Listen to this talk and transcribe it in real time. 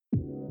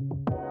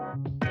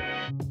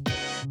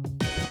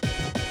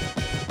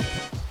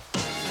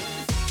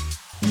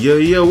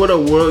Yo, what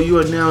up, world? You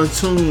are now in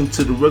tune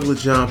to the Regular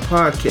John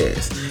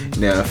podcast.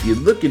 Now, if you're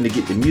looking to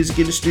get the music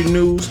industry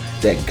news,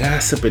 that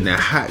gossip and that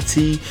hot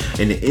tea,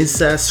 and the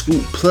inside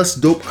scoop, plus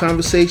dope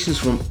conversations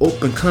from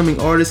up-and-coming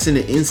artists in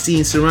the NC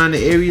and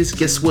surrounding areas,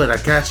 guess what? I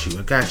got you.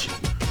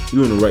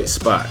 You're in the right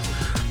spot.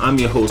 I'm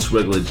your host,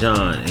 Regular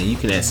John, and you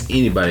can ask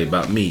anybody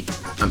about me.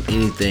 I'm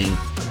anything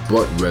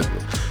but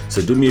regular.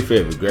 So do me a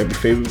favor, grab your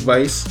favorite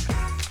vice,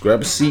 grab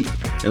a seat,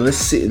 and let's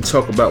sit and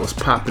talk about what's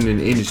popping in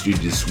the industry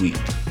this week.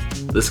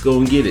 Let's go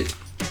and get it.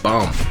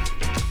 Bomb.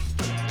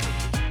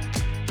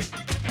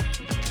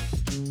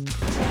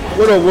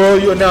 What up,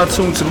 world? You are now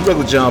tuned to the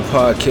Regular John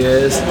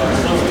podcast.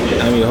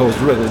 I'm your host,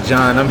 Regular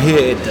John. I'm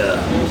here at the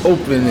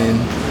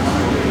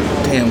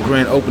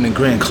grand opening,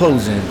 grand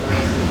closing.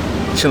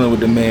 Chilling with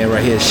the man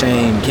right here,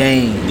 Shane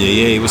Game.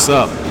 Yeah, what's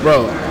up?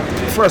 Bro,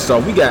 first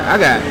off, I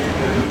got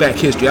back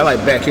history. I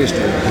like back history.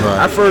 Right.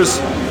 I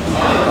first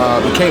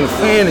became a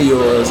fan of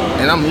yours,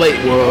 and I'm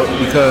late, world,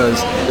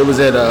 because it was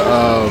at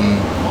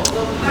a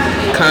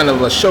kind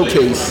of a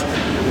showcase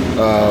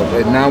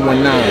at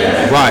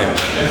 919. Right.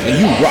 And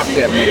you rocked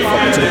that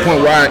motherfucker to the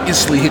point where I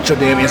instantly hit your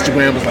damn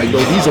Instagram. Was like, yo,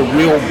 these are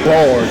real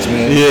bars,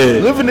 man. Yeah.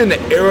 Living in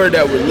the era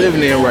that we're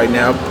living in right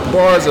now,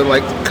 bars are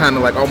like kind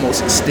of like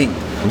almost extinct.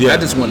 Yeah. I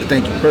just want to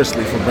thank you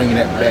personally for bringing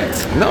that back.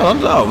 No, I'm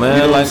low, man.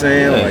 You know what I'm like,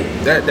 saying? Yeah.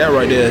 Like that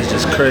right there is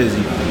just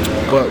crazy.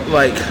 But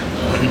like,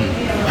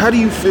 how do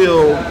you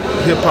feel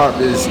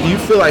hip-hop is? Do you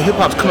feel like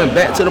hip-hop's coming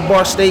back to the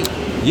bar state?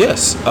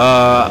 Yes,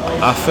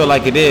 I feel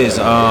like it is.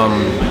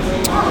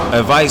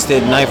 Advice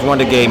that Ninth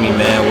Wonder gave me,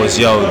 man, was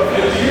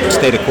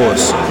stay the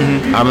course.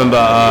 Mm-hmm. I remember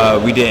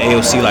we did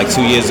AOC like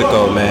 2 years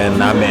ago, man,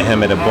 and I met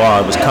him at a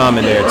bar. It was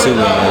Common there too,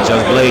 and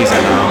Just Blaze,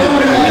 and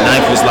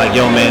Ninth was like,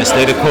 yo, man,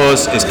 stay the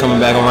course. It's coming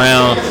back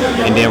around.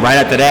 And then right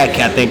after that,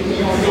 I think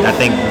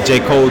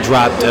J. Cole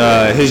dropped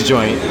his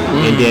joint,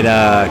 and then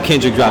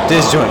Kendrick dropped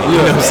his joint.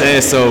 You know what I'm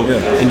saying? So,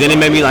 and then it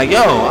made me like,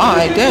 yo, all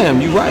right, damn,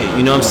 you right.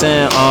 You know what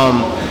I'm saying?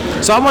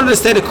 So I wanted to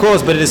stay the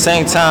course, but at the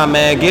same time,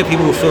 man, give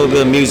people who feel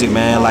good music,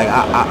 man. Like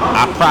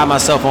I pride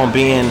myself on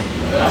being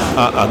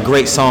a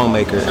great song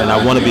maker, and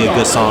I want to be a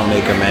good song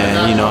maker,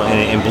 man. You know,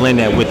 and blend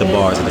that with the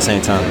bars at the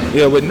same time.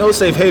 Yeah, with No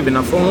Safe Haven.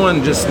 Now, for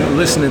one, just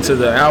listening to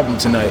the album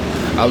tonight,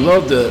 I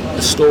love the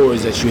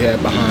stories that you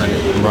had behind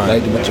it,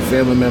 right? Like with your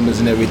family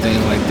members and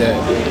everything like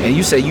that. And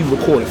you say you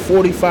recorded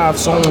 45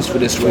 songs for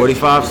this record.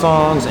 45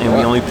 songs, and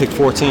we only picked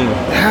 14.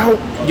 How'd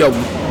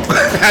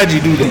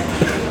you do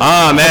that?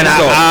 Man,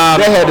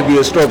 that had to be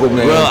a struggle,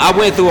 man. Well, I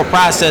went through a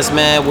process,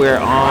 man, where,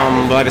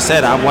 like I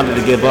said, I wanted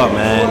to give up,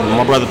 man.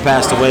 My brother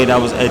passed away.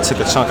 It took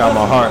a chunk out of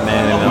my heart,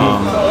 man, and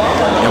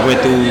I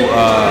went through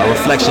a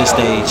reflection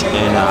stage,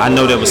 and I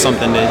know there was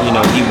something that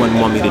he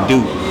wouldn't want me to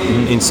do,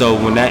 and so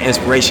when that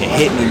inspiration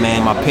hit me,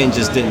 man, my pen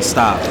just didn't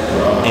stop,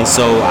 and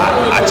so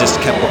I just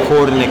kept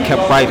recording and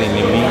kept writing,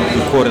 and we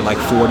recorded like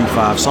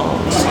 45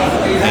 songs,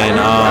 and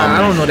I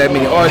don't know that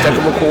many artists that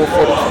can record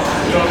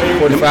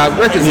 45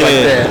 records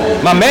like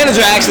that. My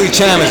manager actually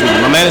challenged me.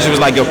 My manager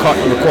was like, yo,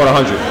 record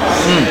 100.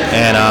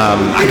 And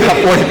I got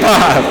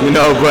 45,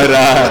 but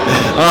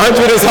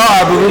 100 is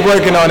hard, but we're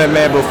working on it,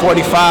 man. But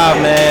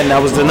 45, man,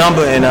 that was the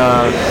number, and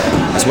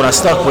that's what I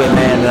stuck with,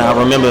 man. And I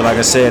remember, like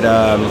I said,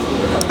 I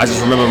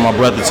just remember my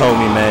brother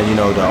told me, man,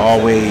 to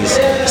always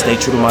stay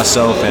true to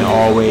myself and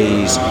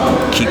always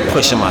keep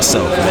pushing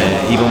myself,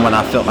 man. Even when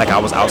I felt like I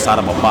was outside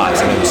of a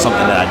box and it was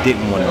something that I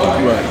didn't want to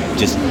do,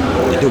 just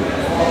to do it.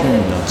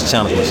 To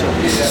challenge myself.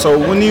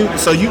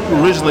 So you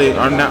originally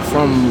are not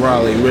from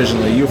Raleigh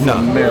originally, you're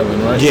from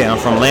Maryland, right? Yeah, I'm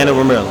from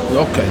Landover, Maryland.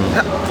 Okay.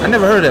 I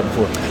never heard that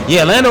before.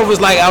 Yeah, Landover's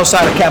like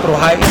outside of Capitol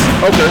Heights.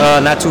 Okay.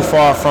 Not too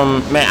far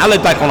from, man, I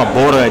lived like on a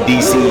border of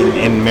DC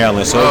in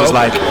Maryland, so it was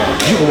like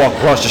you could walk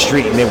across the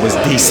street and it was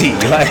DC.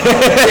 Like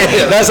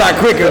that's how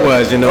quick it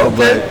was, Okay.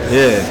 But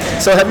yeah.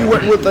 So have you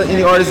worked with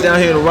any artists down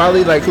here in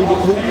Raleigh? Like who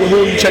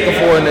are you checking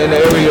for in the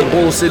area,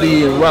 Bull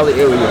City and Raleigh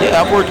area?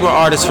 Yeah, I've worked with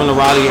artists from the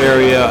Raleigh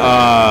area.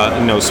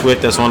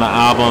 Swift, that's on the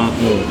album.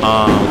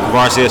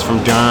 Garcia's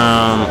from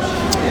Durham.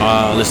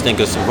 Let's think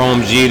of some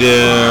Rome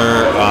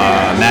Jeter,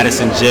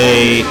 Madison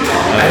J.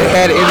 I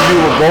had an interview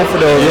with both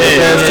of those in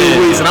the past 2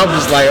 weeks, and I'm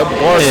just like, I'm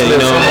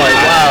like,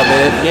 wow,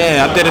 man.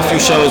 Yeah, I did a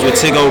few shows with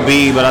Tigo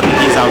B, but I think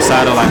he's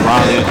outside of like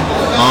Raleigh.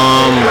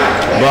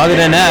 But other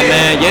than that,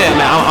 man,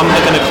 I'm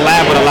looking to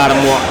collab with a lot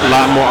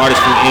more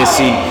artists from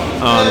NC.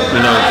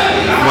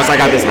 Once I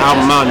got this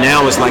album out,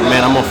 now it's like,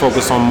 man, I'm gonna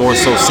focus on more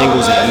so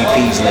singles and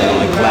EPs now,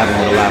 like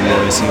collaborating with a lot more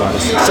NC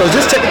artists. So is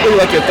this technically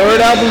like your third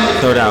album?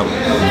 Third album.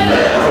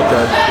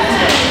 Okay.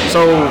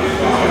 So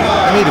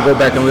I need to go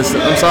back and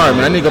listen. I'm sorry,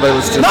 man. I need to go back and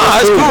listen to this. No,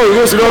 it's cool.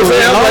 You know what I'm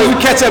saying? As long as we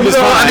catch up, it's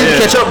fine. I need to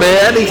catch up, man.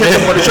 I need to catch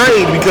up on the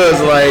train because,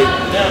 like,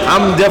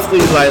 I'm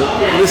definitely, like,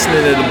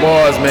 listening to the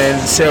bars, man,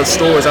 tell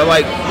stories. I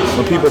like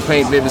when people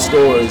paint vivid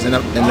stories. And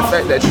the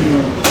fact that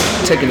you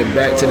taking it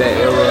back to that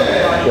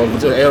era, or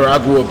to the era I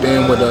grew up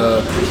in with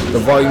the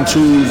Volume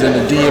 2s and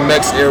the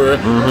DMX era,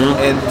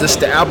 and just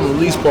the album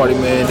release party,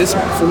 man. This,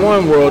 for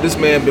one world, this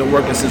man been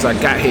working since I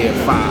got here at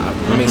 5.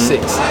 I mean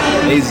 6.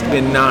 He's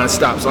been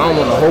non-stop, so I don't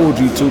want to hold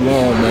you too long.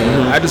 long,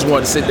 man. I just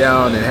wanted to sit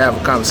down and have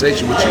a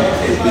conversation with you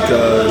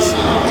because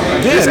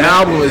this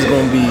album is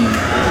gonna be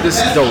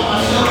dope,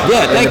 man.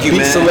 Yeah, thank you,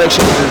 beat man.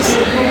 selection is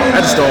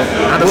I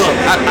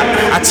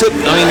took,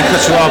 I mean to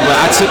cut you off, but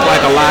I took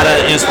like a lot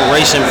of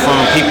inspiration from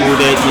people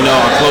that, you know,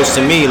 are close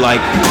to me.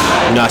 Like,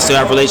 you know, I still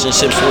have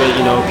relationships with,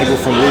 you know, people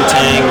from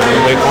Wu-Tang,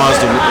 Raekwon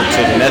to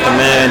the Method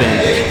Man, and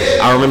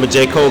I remember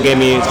J. Cole gave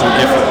me some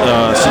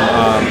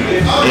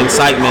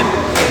incitement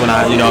when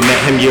I met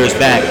him years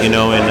back, you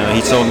know, and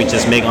he told me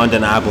just make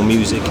undeniable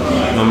music,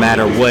 no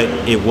matter what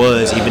it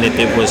was, even if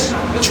it was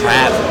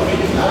trap,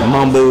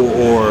 mumble,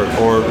 or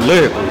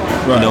lyrical.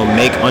 Right. You know,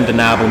 make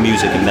undeniable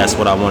music, and that's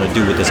what I want to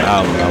do with this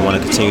album. I want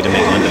to continue to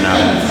make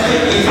undeniable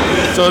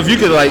music. So if you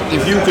could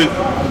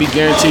be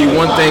guaranteed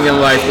one thing in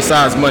life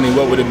besides money,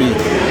 what would it be?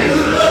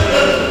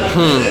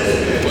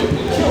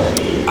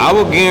 I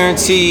would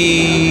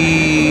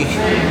guarantee,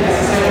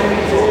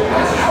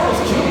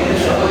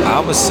 I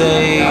would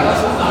say,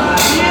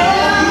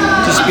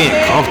 just being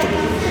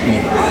comfortable.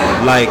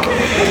 Like,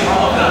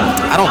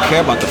 I don't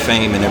care about the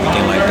fame and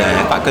everything like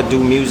that. If I could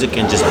do music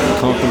and just be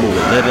comfortable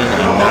with living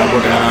and not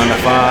working a 9 to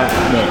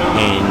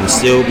 5 and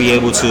still be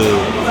able to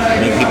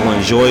make people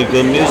enjoy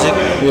good music,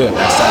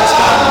 that's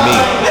satisfying to me.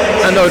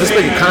 I know, just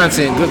making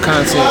content, good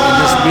content, and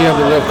just being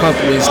able to live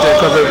comfortably and still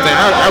cover everything.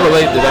 I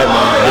relate to that,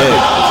 man. Yeah.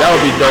 That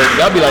would be dope.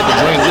 That would be like the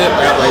dream,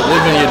 like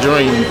living your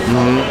dream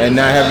and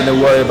not having to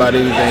worry about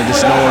anything,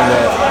 just knowing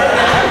that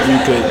you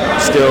could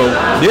still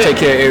take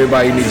care of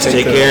everybody you need to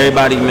take care of.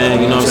 Everybody,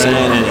 man, you know what I'm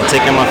saying? And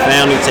take care of my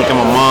family, take care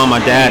of my mom, my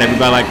dad,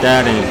 everybody like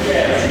that. And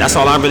that's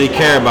all I really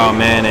care about,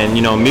 man. And,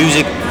 you know,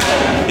 music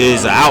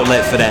is an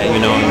outlet for that. You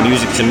know,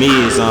 music to me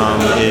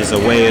is a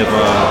way of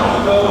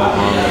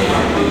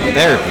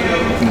therapy.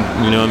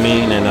 You know what I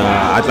mean? And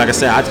like I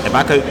said, if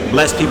I could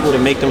bless people to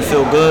make them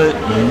feel good,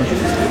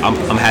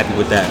 I'm happy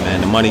with that, man.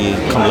 The money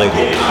come later.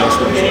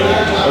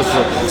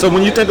 So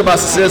when you think about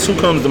success, who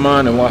comes to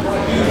mind and why?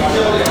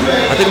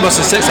 I think about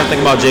success, I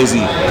think about Jay-Z.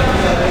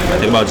 I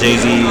think about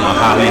Jay-Z and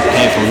how he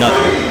came from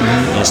nothing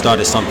and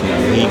started something.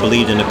 He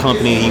believed in the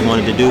company he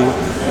wanted to do.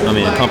 I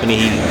mean, the company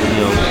he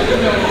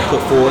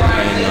put forth,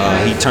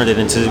 and he turned it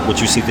into what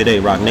you see today,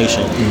 Roc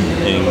Nation.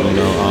 And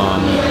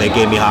they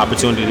gave me an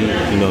opportunity,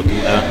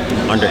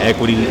 under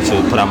equity,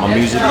 to put out my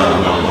music.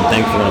 And I'm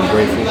thankful and I'm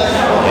grateful.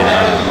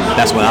 And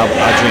that's what I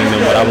dream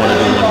and what I want to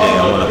do one day.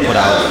 I want to put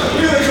out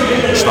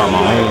and start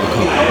my own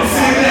company.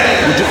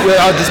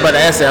 I was just about to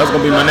ask that. That was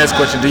going to be my next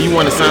question. Do you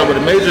want to sign with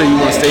a major, or you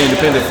want to stay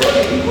independent?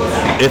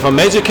 If a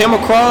major came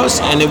across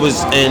and it was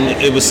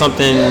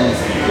something,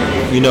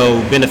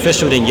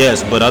 beneficial, then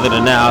yes. But other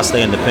than that, I'll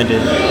stay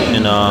independent,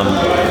 and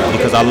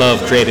because I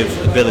love creative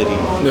ability,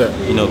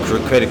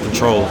 creative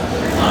control.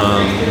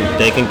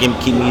 They can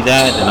keep me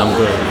that, and I'm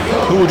good.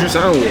 Who would you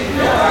sign with?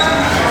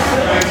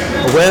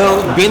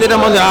 Well, being that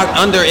I'm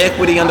under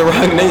equity under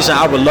Roc Nation,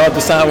 I would love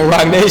to sign with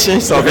Roc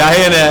Nation. So if y'all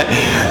hear that,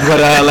 but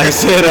like I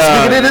said,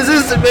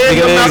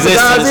 speaking of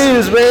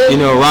existence,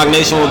 man, Roc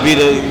Nation would be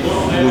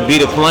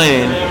the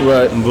plan.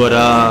 Right. But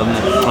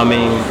I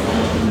mean,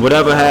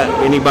 whatever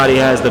anybody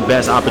has the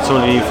best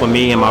opportunity for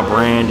me and my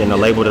brand and the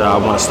label that I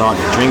want to start,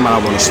 the dream I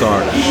want to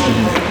start,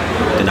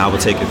 then I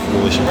would take it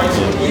fruition.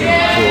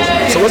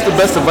 So what's the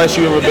best advice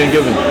you ever been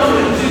given?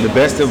 The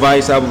best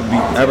advice I would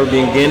ever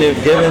been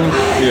given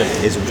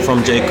is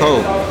from J.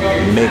 Cole.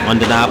 Make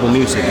undeniable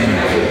music.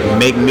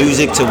 Make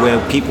music to where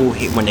people,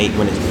 when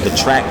the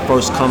track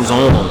first comes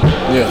on,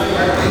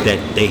 that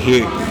they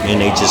hear it and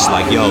they just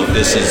like, yo,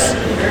 this is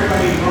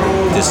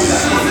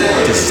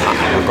hot,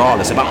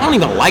 regardless. If I don't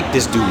even like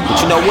this dude,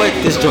 but you know what?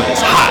 This joint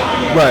is hot.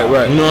 Right.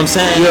 You know what I'm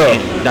saying? Yeah.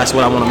 And that's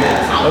what I want to make.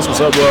 That's what's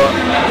up, bro.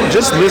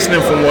 Just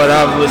listening from what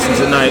I've listened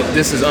tonight,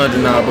 this is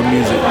undeniable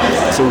music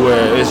to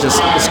where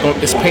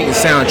it's painting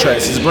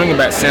soundtracks. It's bringing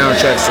back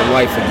soundtracks to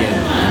life again.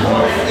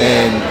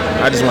 And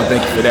I just want to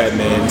thank you for that,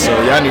 man. So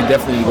y'all need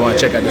definitely go and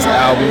check out this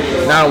album.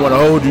 Now I don't want to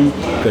hold you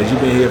because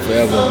you've been here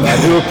forever. But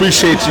I do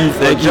appreciate you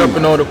for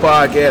jumping on the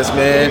podcast,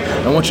 man.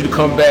 I want you to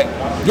come back.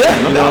 Yeah,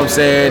 you know what I'm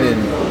saying,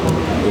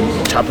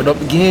 and chop it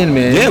up again,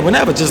 man. Yeah,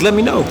 whenever. Just let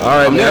me know. All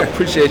right, man. I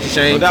appreciate you,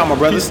 Shane. No doubt, my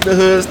brother. Peace to the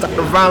hood. Stop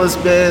the violence,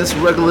 man. It's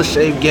Regular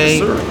Shave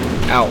Gang.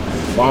 Yes, out.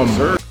 Bomb.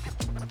 Sir.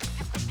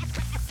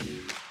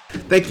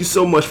 Thank you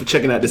so much for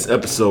checking out this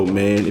episode,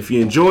 man. If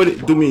you enjoyed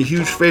it, do me a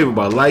huge favor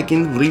by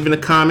liking, leaving a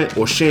comment,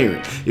 or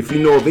sharing. If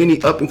you know of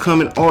any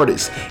up-and-coming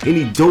artists,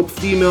 any dope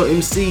female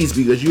MCs,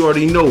 because you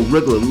already know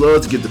Regular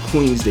loves to give the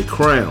queens their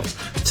crowns.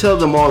 Tell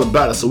them all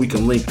about it so we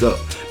can link up.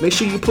 Make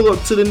sure you pull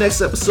up to the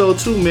next episode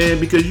too, man,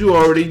 because you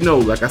already know,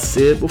 like I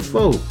said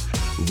before,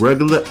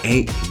 Regular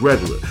ain't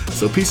regular.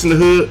 So peace in the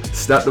hood,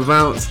 stop the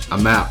violence,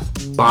 I'm out.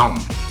 Bomb.